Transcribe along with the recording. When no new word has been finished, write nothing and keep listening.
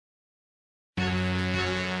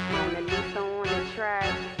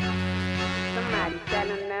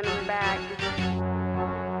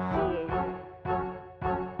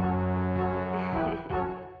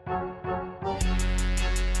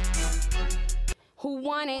Who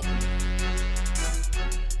want it?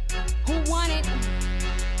 Who want it?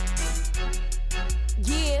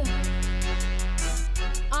 Yeah.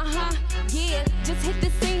 Yeah. Just hit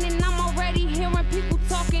the scene and I'm already hearing people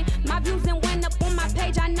talking. My views and went up on my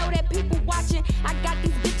page, I know that people watching. I got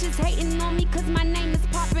these bitches hating on me cause my name is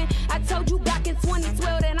popping. I told you back in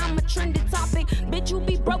 2012 that I'm a trending topic. Bitch, you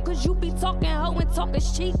be broke cause you be talking hoe and talking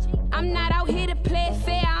cheap. I'm not out here to play it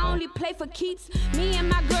fair, I only play for keeps. Me and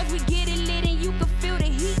my girls, we get it lit and you can feel the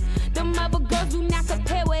heat. Them other girls do not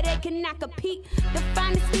compare where they cannot compete. The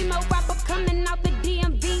finest female rapper coming out the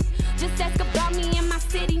D.M.V. Just ask about me in my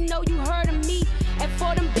city, know you heard of me. And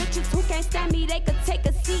for them bitches who can't stand me, they could take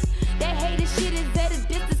a seat. That hated shit is at a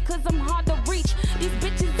distance cause I'm hard to reach. These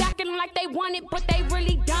bitches acting like they want it, but they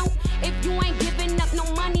really don't. If you ain't giving up no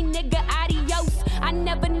money, nigga, adios. I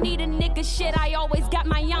never need a nigga shit, I always got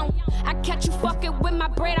my own. I catch you fucking with my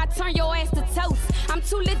bread, I turn your ass to toast. I'm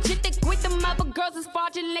too legit to quit, them other girls is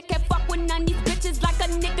fraudulent. Can't fuck with none of these bitches like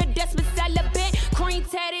a nigga that's been celibate. Cream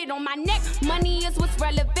tatted on my neck, money is what's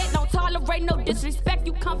relevant. Don't tolerate no disrespect,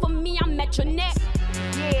 you come for me, I'm at your neck.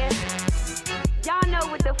 Yeah, y'all know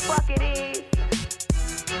what the fuck it is.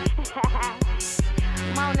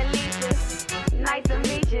 Mona Lisa, nice to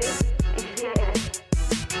meet you. Yeah.